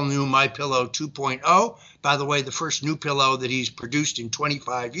your all-new MyPillow 2.0. By the way, the first new pillow that he's produced in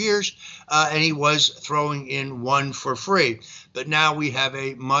 25 years, and he was throwing in one for free. But now we have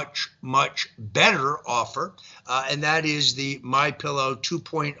a much, much better offer, and that is the MyPillow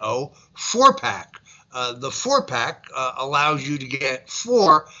 2.0 4-pack. The 4-pack allows you to get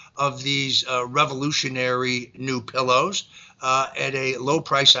 4 of these revolutionary new pillows at a low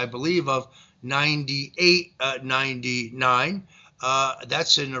price, I believe, of $98.99.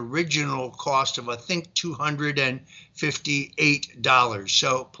 That's an original cost of, I think, $258.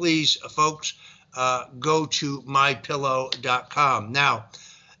 So please, folks, go to mypillow.com. Now,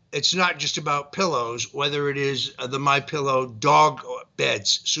 it's not just about pillows, whether it is the MyPillow dog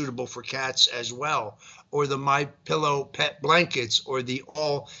beds suitable for cats as well, or the MyPillow pet blankets, or the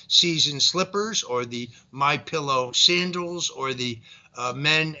all-season slippers, or the MyPillow sandals, or the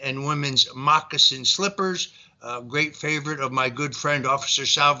men and women's moccasin slippers. Great favorite of my good friend, Officer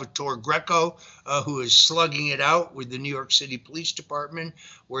Salvatore Greco, who is slugging it out with the New York City Police Department,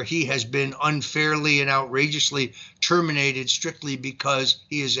 where he has been unfairly and outrageously terminated strictly because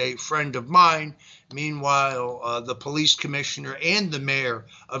he is a friend of mine. Meanwhile, the police commissioner and the mayor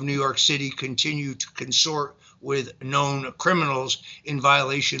of New York City continue to consort with known criminals in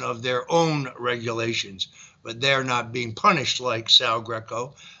violation of their own regulations, but they're not being punished like Sal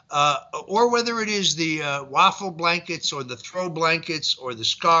Greco. Or whether it is the waffle blankets or the throw blankets or the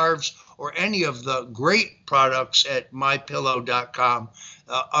scarves or any of the great products at mypillow.com,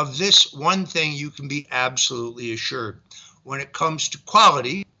 of this one thing you can be absolutely assured. When it comes to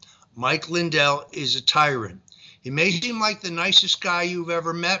quality, Mike Lindell is a tyrant. He may seem like the nicest guy you've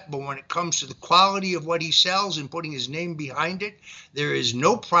ever met, but when it comes to the quality of what he sells and putting his name behind it, there is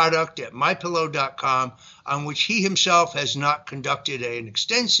no product at mypillow.com on which he himself has not conducted an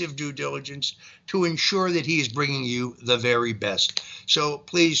extensive due diligence to ensure that he is bringing you the very best. So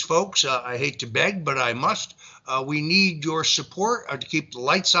please, folks, I hate to beg, but I must. We need your support to keep the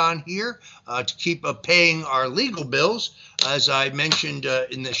lights on here, to keep paying our legal bills. As I mentioned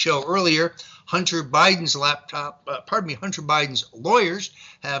in the show earlier, Hunter Biden's Hunter Biden's lawyers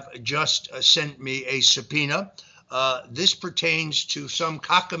have just sent me a subpoena. This pertains to some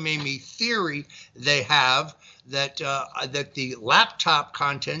cockamamie theory they have that the laptop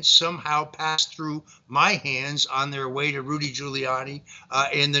contents somehow passed through my hands on their way to Rudy Giuliani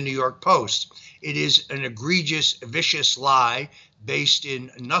and the New York Post. It is an egregious, vicious lie based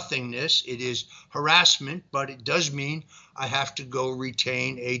in nothingness. It is harassment, but it does mean I have to go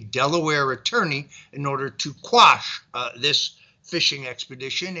retain a Delaware attorney in order to quash this fishing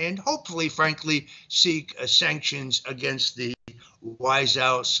expedition and hopefully, frankly, seek sanctions against the wise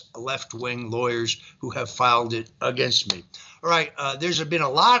house left-wing lawyers who have filed it against me. All right, there's been a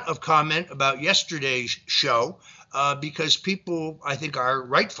lot of comment about yesterday's show because people, I think, are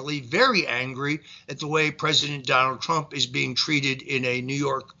rightfully very angry at the way President Donald Trump is being treated in a New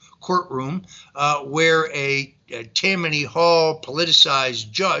York courtroom where a Tammany Hall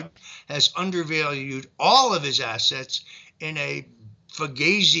politicized judge has undervalued all of his assets in a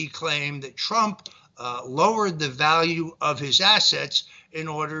fugazi claim that Trump lowered the value of his assets in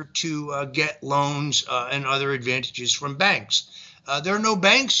order to get loans and other advantages from banks. There are no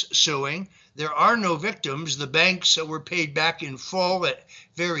banks suing. There are no victims. The banks were paid back in full at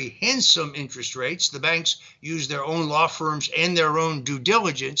very handsome interest rates. The banks use their own law firms and their own due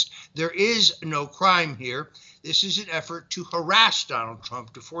diligence. There is no crime here. This is an effort to harass Donald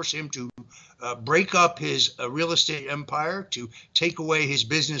Trump, to force him to break up his real estate empire, to take away his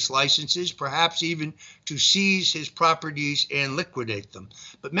business licenses, perhaps even to seize his properties and liquidate them.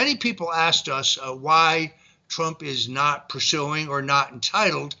 But many people asked us why Trump is not pursuing or not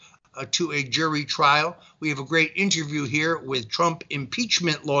entitled to a jury trial. We have a great interview here with Trump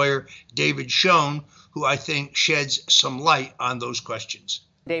impeachment lawyer David Schoen, who I think sheds some light on those questions.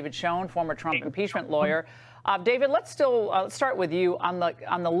 David Schoen, former Trump impeachment lawyer. David, let's still start with you on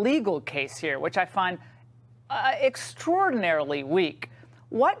the legal case here, which I find extraordinarily weak.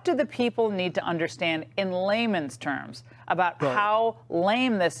 What do the people need to understand in layman's terms about how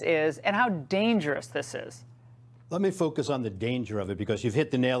lame this is and how dangerous this is? Let me focus on the danger of it, because you've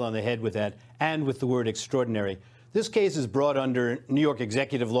hit the nail on the head with that and with the word extraordinary. This case is brought under New York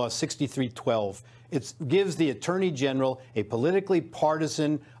Executive Law 6312. It gives the Attorney General, a politically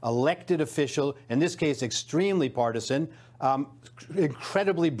partisan elected official, in this case extremely partisan,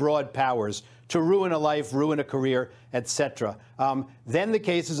 incredibly broad powers to ruin a life, ruin a career, etc. Then the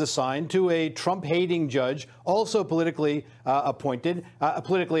case is assigned to a Trump-hating judge, also politically appointed,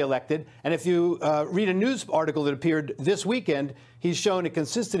 politically elected. And if you read a news article that appeared this weekend, he's shown a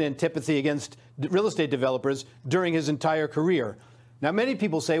consistent antipathy against real estate developers during his entire career. Now, many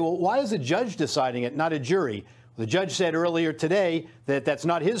people say, well, why is a judge deciding it, not a jury? The judge said earlier today that that's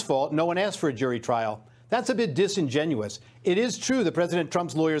not his fault. No one asked for a jury trial. That's a bit disingenuous. It is true that President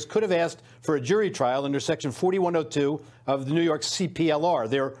Trump's lawyers could have asked for a jury trial under Section 4102 of the New York CPLR,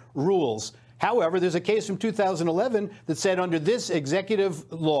 their rules. However, there's a case from 2011 that said under this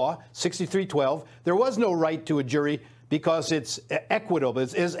executive law, 6312, there was no right to a jury because it's equitable.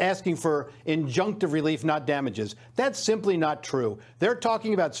 It's asking for injunctive relief, not damages. That's simply not true. They're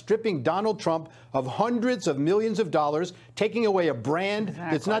talking about stripping Donald Trump of hundreds of millions of dollars, taking away a brand.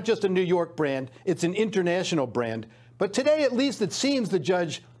 Exactly. It's not just a New York brand. It's an international brand. But today, at least, it seems the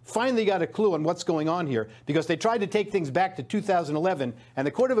judge finally got a clue on what's going on here, because they tried to take things back to 2011, and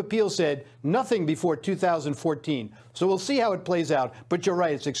the Court of Appeals said nothing before 2014. So we'll see how it plays out. But you're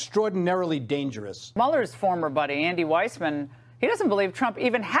right, it's extraordinarily dangerous. Mueller's former buddy, Andy Weissman, he doesn't believe Trump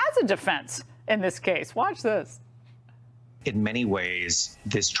even has a defense in this case. Watch this. In many ways,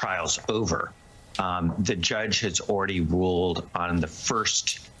 this trial's over. The judge has already ruled on the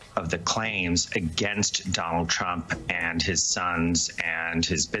first of the claims against Donald Trump and his sons and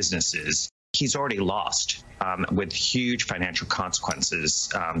his businesses. He's already lost with huge financial consequences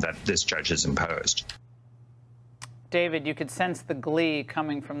that this judge has imposed. David, you could sense the glee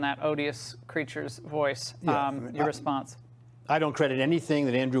coming from that odious creature's voice. Your response? I don't credit anything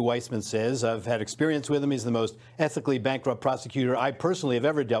that Andrew Weissman says. I've had experience with him. He's the most ethically bankrupt prosecutor I personally have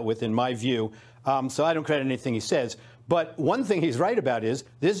ever dealt with, in my view. So I don't credit anything he says. But one thing he's right about is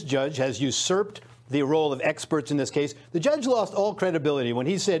this judge has usurped the role of experts in this case. The judge lost all credibility when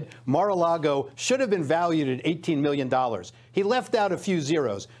he said Mar-a-Lago should have been valued at $18 million. He left out a few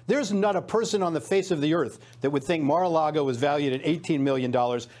zeros. There's not a person on the face of the earth that would think Mar-a-Lago was valued at $18 million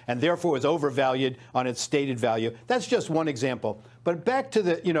and therefore was overvalued on its stated value. That's just one example. But back to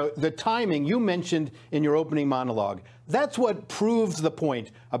the timing you mentioned in your opening monologue. That's what proves the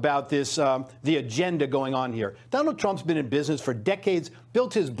point about this, the agenda going on here. Donald Trump's been in business for decades,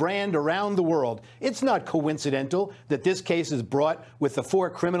 built his brand around the world. It's not coincidental that this case is brought with the 4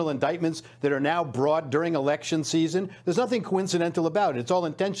 criminal indictments that are now brought during election season. There's nothing coincidental about it. It's all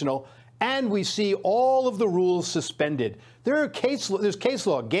intentional. And we see all of the rules suspended. There's case law,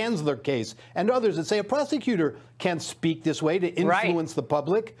 Gansler case, and others that say a prosecutor can't speak this way to influence the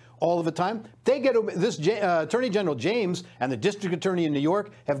public all of the time. They get this Attorney General James and the District Attorney in New York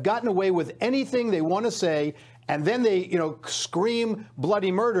have gotten away with anything they want to say, and then they, scream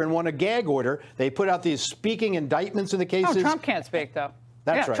bloody murder and want a gag order. They put out these speaking indictments in the cases. Oh, Trump can't speak, though.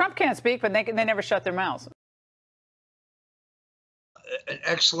 That's right. Trump can't speak, but they never shut their mouths. An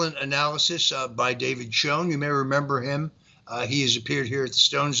excellent analysis by David Schoen. You may remember him. He has appeared here at the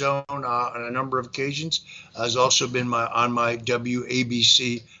Stone Zone on a number of occasions. Has also been on my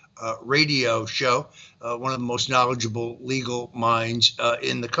WABC radio show, one of the most knowledgeable legal minds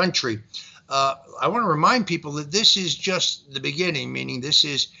in the country. I want to remind people that this is just the beginning, meaning this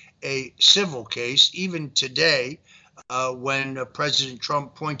is a civil case. Even today, when President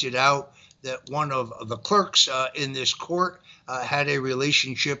Trump pointed out that one of the clerks in this court had a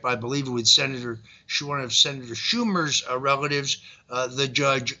relationship, I believe, with one of Senator Schumer's relatives, the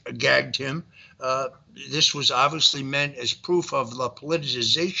judge gagged him. This was obviously meant as proof of the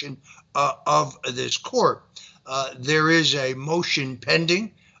politicization of this court. There is a motion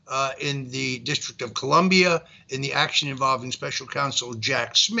pending in the District of Columbia in the action involving Special Counsel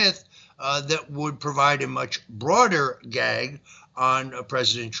Jack Smith that would provide a much broader gag on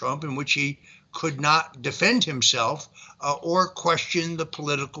President Trump, in which he could not defend himself or question the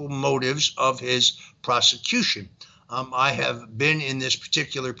political motives of his prosecution. I have been in this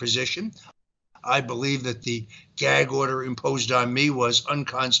particular position. I believe that the gag order imposed on me was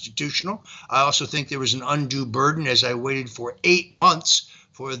unconstitutional. I also think there was an undue burden as I waited for 8 months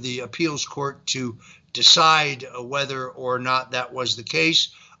for the appeals court to decide whether or not that was the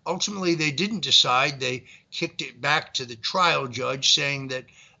case. Ultimately, they didn't decide. They kicked it back to the trial judge, saying that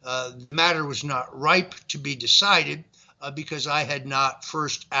the matter was not ripe to be decided because I had not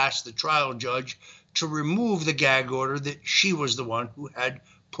first asked the trial judge to remove the gag order that she was the one who had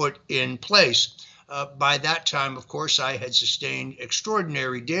put in place. By that time, of course, I had sustained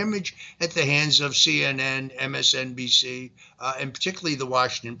extraordinary damage at the hands of CNN, MSNBC, and particularly the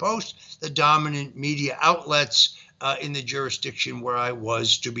Washington Post, the dominant media outlets in the jurisdiction where I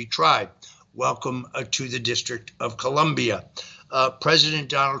was to be tried. Welcome to the District of Columbia. President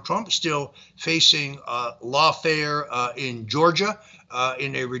Donald Trump still facing lawfare in Georgia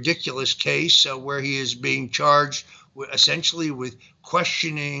in a ridiculous case where he is being charged essentially with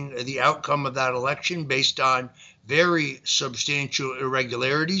questioning the outcome of that election based on very substantial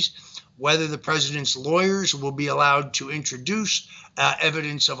irregularities. Whether the president's lawyers will be allowed to introduce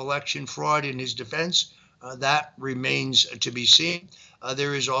evidence of election fraud in his defense, that remains to be seen.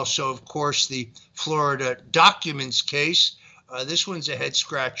 There is also, of course, the Florida documents case. This one's a head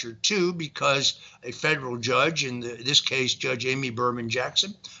scratcher, too, because a federal judge, in this case, Judge Amy Berman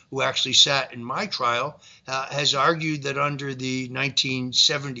Jackson, who actually sat in my trial, has argued that under the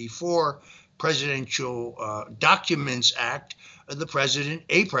 1974 Presidential Documents Act, a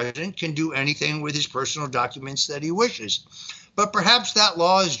president can do anything with his personal documents that he wishes. But perhaps that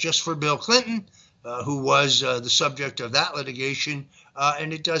law is just for Bill Clinton, who was the subject of that litigation,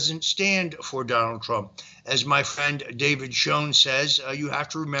 and it doesn't stand for Donald Trump. As my friend David Schoen says, you have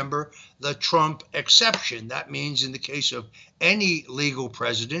to remember the Trump exception. That means in the case of any legal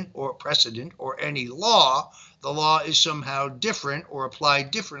precedent or any law, the law is somehow different or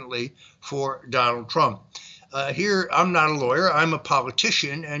applied differently for Donald Trump. Here, I'm not a lawyer, I'm a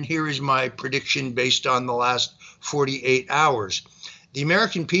politician, and here is my prediction based on the last 48 hours. The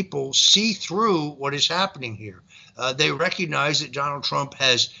American people see through what is happening here. They recognize that Donald Trump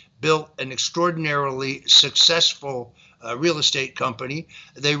has built an extraordinarily successful real estate company.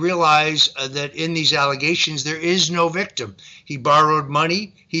 They realize that in these allegations, there is no victim. He borrowed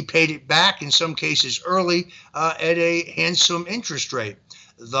money. He paid it back, in some cases early, at a handsome interest rate.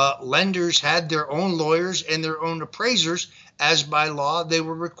 The lenders had their own lawyers and their own appraisers, as by law they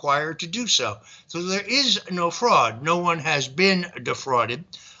were required to do so. So there is no fraud. No one has been defrauded.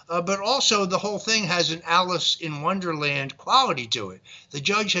 But also the whole thing has an Alice in Wonderland quality to it. The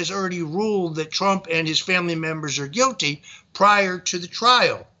judge has already ruled that Trump and his family members are guilty prior to the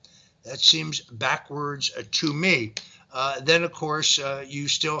trial. That seems backwards to me. Then, of course, you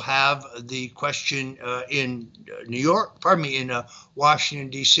still have the question in Washington,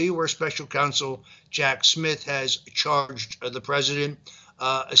 D.C., where Special Counsel Jack Smith has charged the president,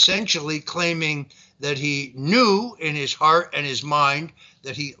 essentially claiming that he knew in his heart and his mind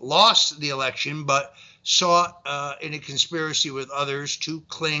that he lost the election, but sought in a conspiracy with others to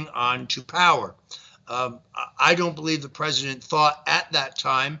cling on to power. I don't believe the president thought at that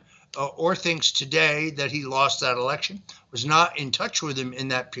time or thinks today that he lost that election, was not in touch with him in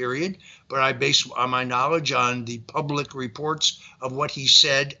that period, but I base my knowledge on the public reports of what he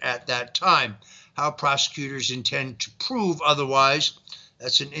said at that time. How prosecutors intend to prove otherwise,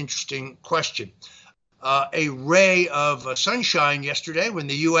 that's an interesting question. A ray of sunshine yesterday when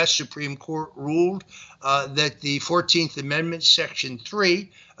the U.S. Supreme Court ruled that the 14th Amendment, Section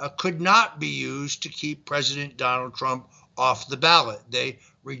 3, could not be used to keep President Donald Trump off the ballot. They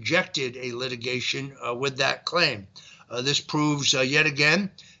rejected a litigation with that claim. This proves yet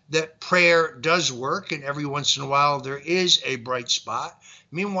again that prayer does work, and every once in a while there is a bright spot.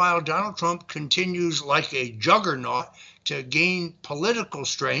 Meanwhile, Donald Trump continues like a juggernaut to gain political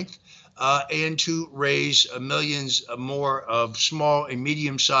strength and to raise millions more of small and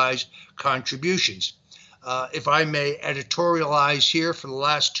medium-sized contributions. If I may editorialize here for the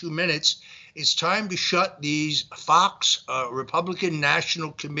last 2 minutes, it's time to shut these Fox Republican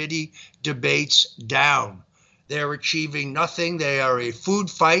National Committee debates down. They're achieving nothing. They are a food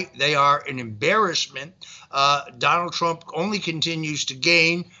fight. They are an embarrassment. Donald Trump only continues to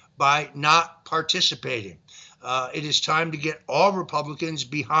gain by not participating. It is time to get all Republicans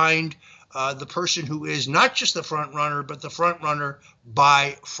behind the person who is not just the front runner, but the front runner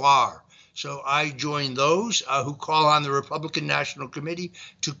by far. So I join those who call on the Republican National Committee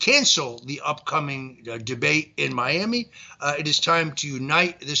to cancel the upcoming debate in Miami. It is time to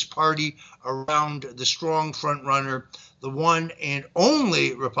unite this party around the strong front runner, the one and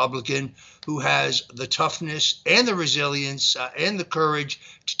only Republican who has the toughness and the resilience and the courage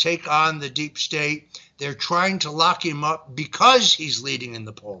to take on the deep state. They're trying to lock him up because he's leading in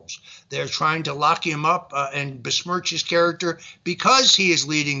the polls. They're trying to lock him up and besmirch his character because he is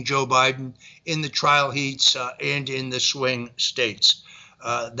leading Joe Biden in the trial heats and in the swing states.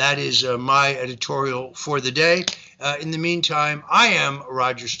 That is my editorial for the day. In the meantime, I am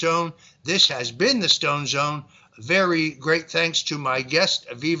Roger Stone. This has been the Stone Zone. Very great thanks to my guest,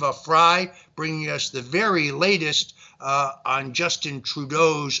 Viva Frei, bringing us the very latest on Justin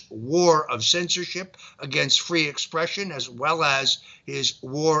Trudeau's war of censorship against free expression, as well as his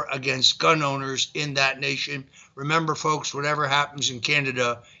war against gun owners in that nation. Remember, folks, whatever happens in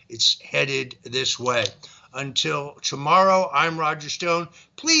Canada, it's headed this way. Until tomorrow, I'm Roger Stone.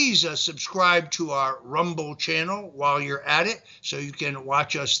 Please subscribe to our Rumble channel while you're at it so you can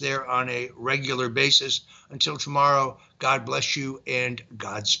watch us there on a regular basis. Until tomorrow, God bless you and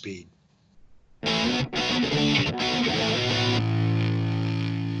Godspeed.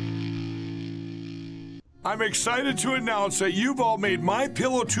 I'm excited to announce that you've all made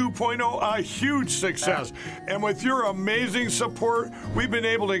MyPillow 2.0 a huge success. And with your amazing support, we've been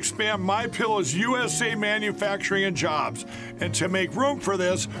able to expand MyPillow's USA manufacturing and jobs. And to make room for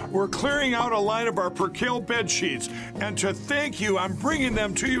this, we're clearing out a line of our percale bed sheets. And to thank you, I'm bringing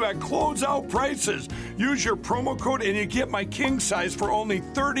them to you at closeout prices. Use your promo code and you get my king size for only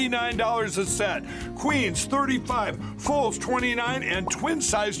 $39 a set. Queens, $35, fulls, $29, and twin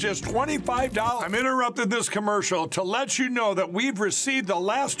size just $25. I'm interrupting this commercial to let you know that we've received the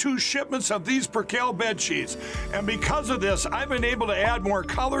last 2 shipments of these percale bed sheets, and because of this I've been able to add more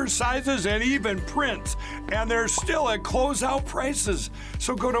colors, sizes, and even prints, and they're still at closeout prices.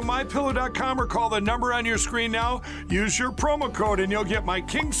 So go to mypillow.com or call the number on your screen now. Use your promo code and you'll get my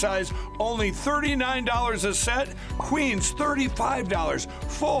king size only $39 a set, queens $35,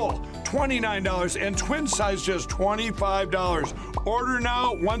 full $29, and twin size just $25. Order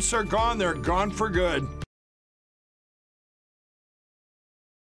now. Once they're gone for good.